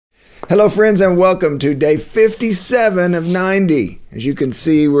Hello, friends, and welcome to day 57 of 90. As you can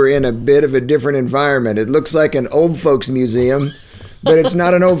see, we're in a bit of a different environment. It looks like an old folks museum, but it's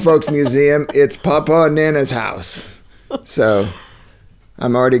not an old folks museum. It's PawPaw and NaNa's house. So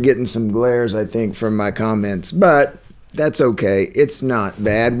I'm already getting some glares, I think, from my comments, but that's okay. It's not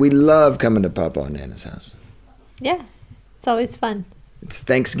bad. We love coming to PawPaw and NaNa's house. Yeah, it's always fun. It's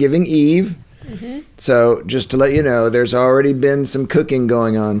Thanksgiving Eve. So just to let you know, there's already been some cooking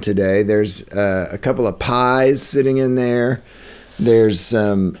going on today. There's a couple of pies sitting in there. There's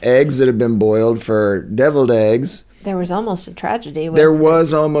some eggs that have been boiled for deviled eggs. There was almost a tragedy with There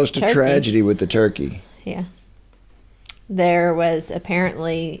was almost a turkey. tragedy with the turkey. Yeah. There was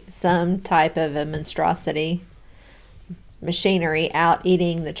apparently some type of a monstrosity machinery out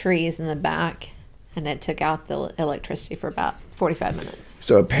eating the trees in the back, and it took out the electricity for about 45 minutes.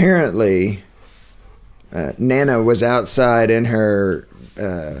 So apparently, Nana was outside in her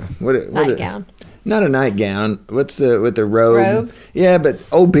Nightgown. Not a nightgown. What's with the robe? Robe? Yeah, but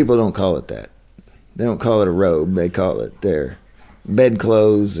old people don't call it that. They don't call it a robe. They call it their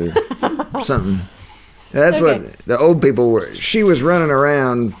bedclothes or something. That's Okay. what the old people were. She was running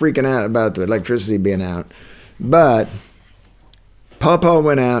around freaking out about the electricity being out, but PawPaw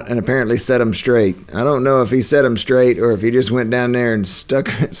went out and apparently set him straight. I don't know if he set him straight or if he just went down there and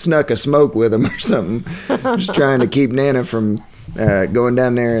snuck a smoke with him or something, just trying to keep Nana from going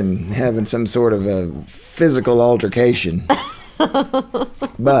down there and having some sort of a physical altercation.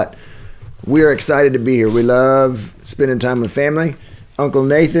 But we're excited to be here. We love spending time with family. Uncle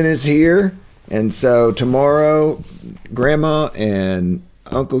Nathan is here, and so tomorrow, Grandma and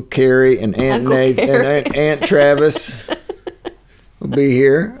Uncle Carrie and Aunt Uncle Nathan Carrie. and Aunt Travis will be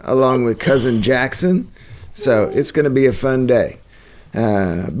here, along with Cousin Jackson. So it's going to be a fun day.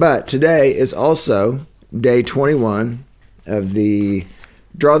 But today is also day 21 of the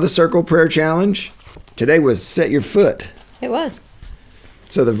Draw the Circle Prayer Challenge. Today was Set Your Foot. It was.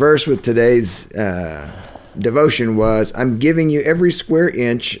 So the verse with today's devotion was, I'm giving you every square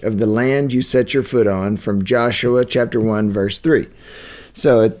inch of the land you set your foot on, from Joshua chapter 1, verse 3.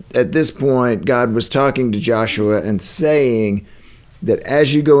 So at this point, God was talking to Joshua and saying that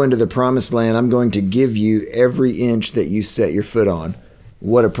as you go into the promised land, I'm going to give you every inch that you set your foot on.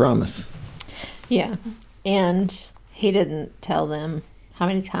 What a promise. Yeah. And he didn't tell them how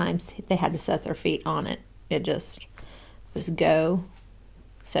many times they had to set their feet on it. It just was go,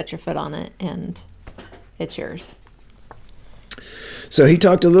 set your foot on it, and it's yours. So he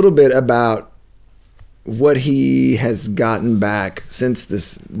talked a little bit about what he has gotten back since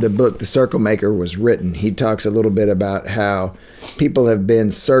the book The Circle Maker was written. He talks a little bit about how people have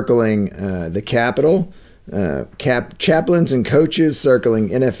been circling the Capitol, chaplains and coaches circling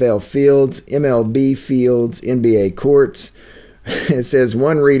NFL fields, MLB fields, NBA courts. It says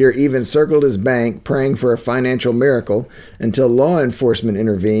one reader even circled his bank praying for a financial miracle until law enforcement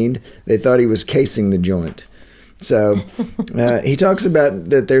intervened. They thought he was casing the joint. So he talks about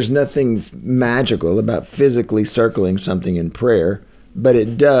that there's nothing magical about physically circling something in prayer, but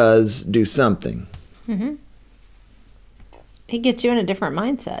it does do something. Mm-hmm. It gets you in a different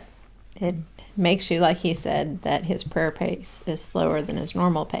mindset. It makes you, like he said, that his prayer pace is slower than his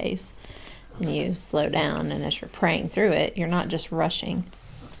normal pace. And you slow down, and as you're praying through it, you're not just rushing.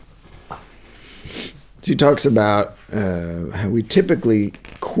 He talks about how we typically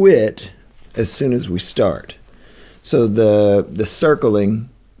quit as soon as we start. So the circling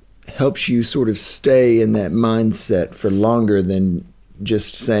helps you sort of stay in that mindset for longer than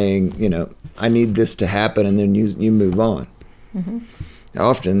just saying, I need this to happen, and then you move on. Mm-hmm.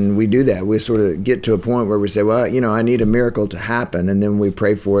 Often we do that. We sort of get to a point where we say, well, I need a miracle to happen, and then we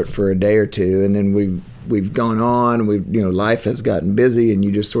pray for it for a day or two, and then we've gone on. Life has gotten busy, and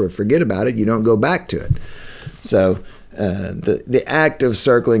you just sort of forget about it. You don't go back to it. So the act of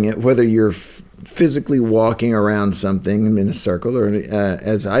circling it, whether you're physically walking around something in a circle, or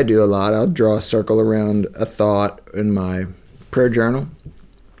as I do a lot, I'll draw a circle around a thought in my prayer journal,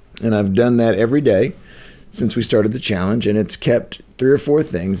 and I've done that every day since we started the challenge, and it's kept 3 or 4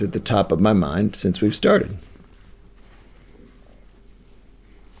 things at the top of my mind since we've started.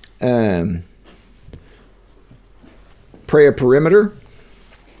 Pray a perimeter.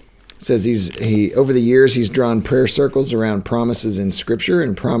 It says he over the years he's drawn prayer circles around promises in Scripture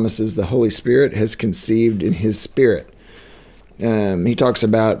and promises the Holy Spirit has conceived in his spirit. He talks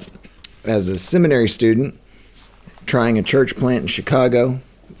about, as a seminary student, trying a church plant in Chicago,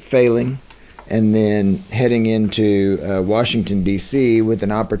 failing, and then heading into Washington, D.C. with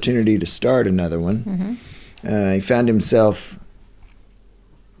an opportunity to start another one. Mm-hmm. He found himself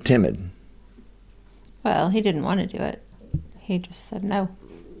timid. Well, he didn't want to do it. He just said no.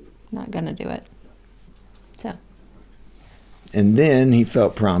 not going to do it. So. And then he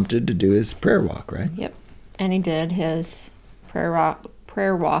felt prompted to do his prayer walk, right? Yep. And he did his prayer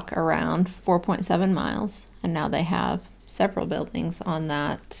walk around 4.7 miles. And now they have several buildings on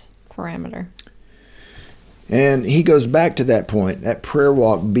that parameter. And he goes back to that point, that prayer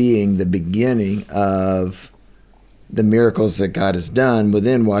walk being the beginning of the miracles that God has done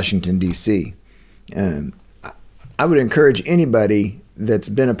within Washington, D.C. I would encourage anybody that's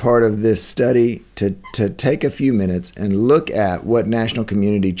been a part of this study to take a few minutes and look at what National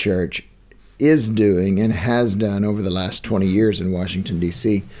Community Church is doing and has done over the last 20 years in Washington,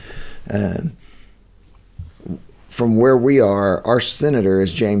 D.C. From where we are, our senator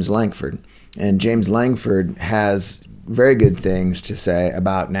is James Lankford. And James Lankford has very good things to say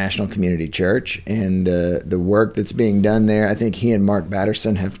about National Community Church and the work that's being done there. I think he and Mark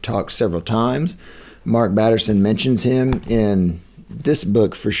Batterson have talked several times. Mark Batterson mentions him in this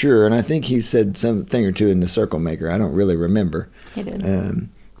book for sure, and I think he said something or two in The Circle Maker. I don't really remember. He did.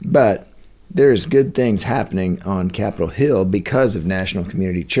 But there's good things happening on Capitol Hill because of National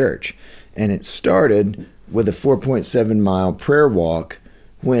Community Church. And it started with a 4.7-mile prayer walk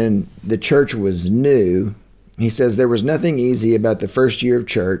when the church was new. He says there was nothing easy about the first year of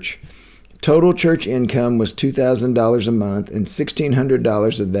church. Total church income was $2,000 a month, and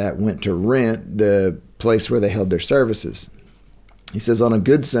 $1,600 of that went to rent the place where they held their services. He says on a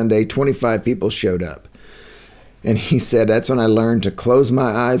good Sunday, 25 people showed up. And he said, that's when I learned to close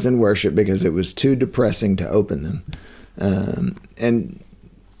my eyes and worship because it was too depressing to open them. And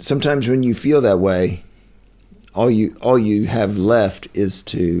sometimes when you feel that way, all you have left is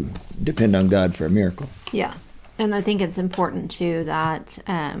to depend on God for a miracle. Yeah. And I think it's important, too, that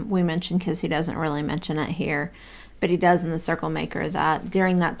we mentioned, because he doesn't really mention it here, but he does in The Circle Maker, that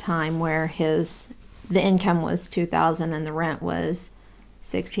during that time where the income was $2,000 and the rent was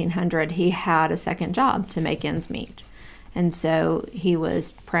 $1,600, he had a second job to make ends meet. And so he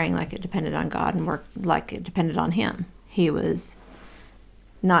was praying like it depended on God and worked like it depended on him. He was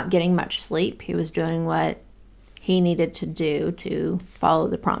not getting much sleep. He was doing what he needed to do to follow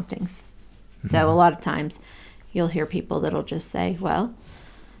the promptings. So a lot of times you'll hear people that'll just say, well,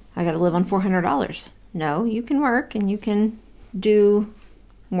 I got to live on $400. No, you can work and you can do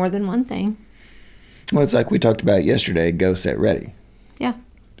more than one thing. Well, it's like we talked about yesterday, go, set, ready. Yeah.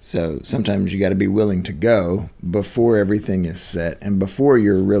 So sometimes you got to be willing to go before everything is set and before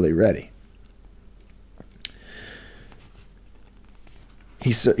you're really ready.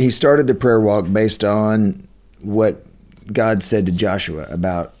 He started the prayer walk based on what God said to Joshua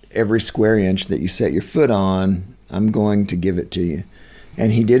about every square inch that you set your foot on, I'm going to give it to you.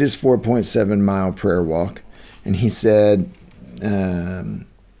 And he did his 4.7-mile prayer walk, and he said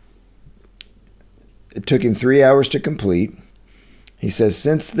it took him 3 hours to complete. He says,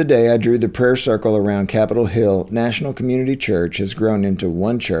 since the day I drew the prayer circle around Capitol Hill, National Community Church has grown into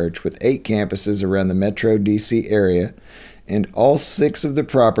one church with 8 campuses around the Metro D.C. area, and all 6 of the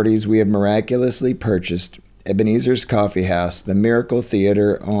properties we have miraculously purchased, Ebenezer's Coffee House, the Miracle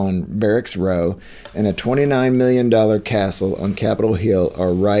Theater on Barracks Row, and a $29 million castle on Capitol Hill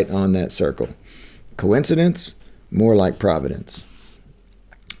are right on that circle. Coincidence? More like providence.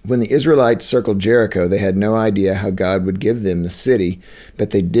 When the Israelites circled Jericho, they had no idea how God would give them the city,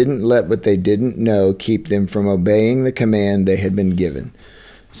 but they didn't let what they didn't know keep them from obeying the command they had been given.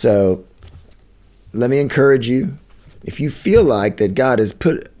 So, let me encourage you, if you feel like that God has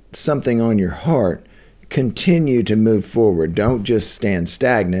put something on your heart, continue to move forward. Don't just stand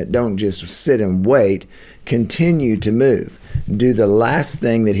stagnant. Don't just sit and wait. Continue to move. Do the last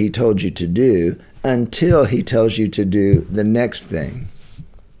thing that he told you to do until he tells you to do the next thing.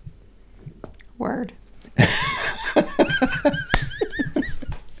 Word.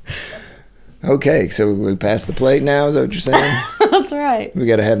 Okay, so we pass the plate now, is that what you're saying? That's right. We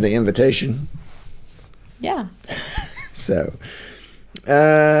got to have the invitation. Yeah. So,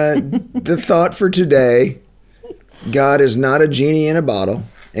 the thought for today, God is not a genie in a bottle,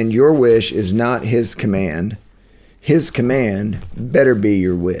 and your wish is not his command. His command better be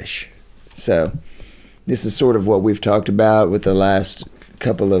your wish. So, this is sort of what we've talked about with the last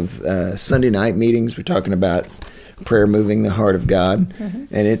couple of Sunday night meetings. We're talking about prayer moving the heart of God,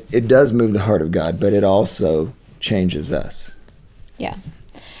 and it does move the heart of God, but it also changes us. Yeah.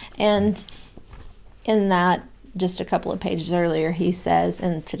 And in that, just a couple of pages earlier, he says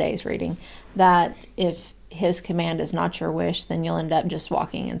in today's reading that if his command is not your wish, then you'll end up just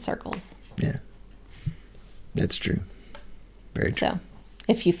walking in circles. Yeah, that's true. Very true. So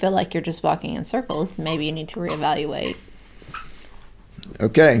if you feel like you're just walking in circles, maybe you need to reevaluate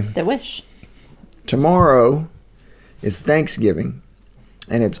Okay. the wish. Tomorrow is Thanksgiving,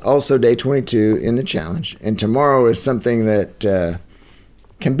 And it's also day 22 in the challenge. And tomorrow is something that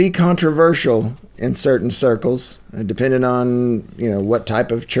can be controversial in certain circles, depending on, what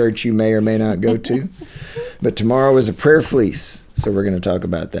type of church you may or may not go to. But tomorrow is a prayer fleece, so we're going to talk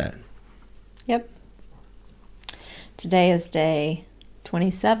about that. Yep. Today is day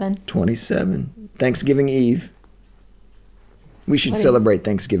 27. 27. Thanksgiving Eve. We should celebrate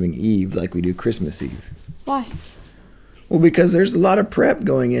Thanksgiving Eve like we do Christmas Eve. Why? Well, because there's a lot of prep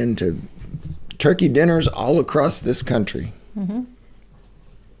going into turkey dinners all across this country. Mm-hmm.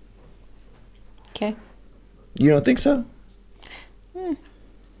 Okay. You don't think so?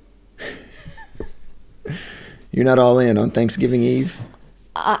 You're not all in on Thanksgiving Eve?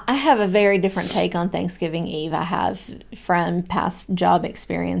 I have a very different take on Thanksgiving Eve. I have from past job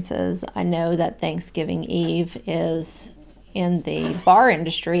experiences. I know that Thanksgiving Eve is, in the bar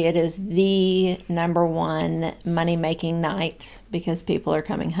industry, it is the number one money-making night because people are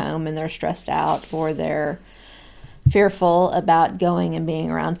coming home and they're stressed out or they're fearful about going and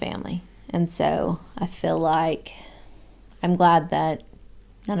being around family. And so I feel like I'm glad that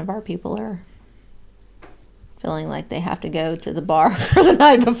none of our people are feeling like they have to go to the bar for the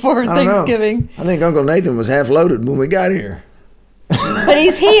night before Thanksgiving. I think Uncle Nathan was half loaded when we got here. But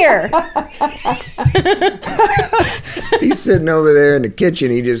he's here. He's sitting over there in the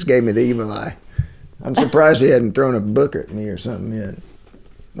kitchen. He just gave me the evil eye. I'm surprised he hadn't thrown a book at me or something yet.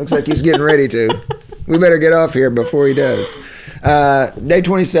 Looks like he's getting ready to. We better get off here before he does. Day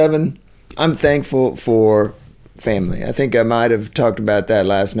 27, I'm thankful for family. I think I might have talked about that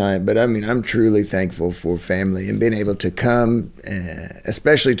last night, but I'm truly thankful for family and being able to come,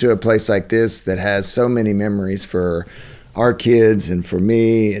 especially to a place like this that has so many memories for our kids and for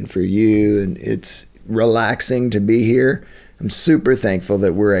me and for you, and it's relaxing to be here. I'm super thankful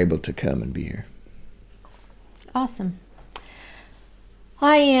that we're able to come and be here. Awesome.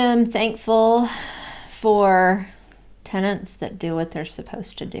 I am thankful for tenants that do what they're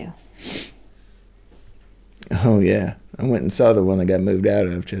supposed to do. Oh, yeah. I went and saw the one that got moved out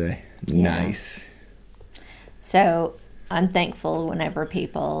of today. Yeah. Nice. So I'm thankful whenever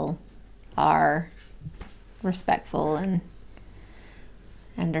people are respectful and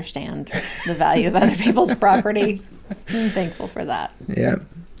understand the value of other people's property. I'm thankful for that. Yeah.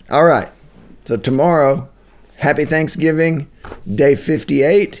 All right. So tomorrow, happy Thanksgiving, day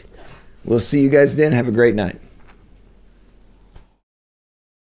 58. We'll see you guys then. Have a great night.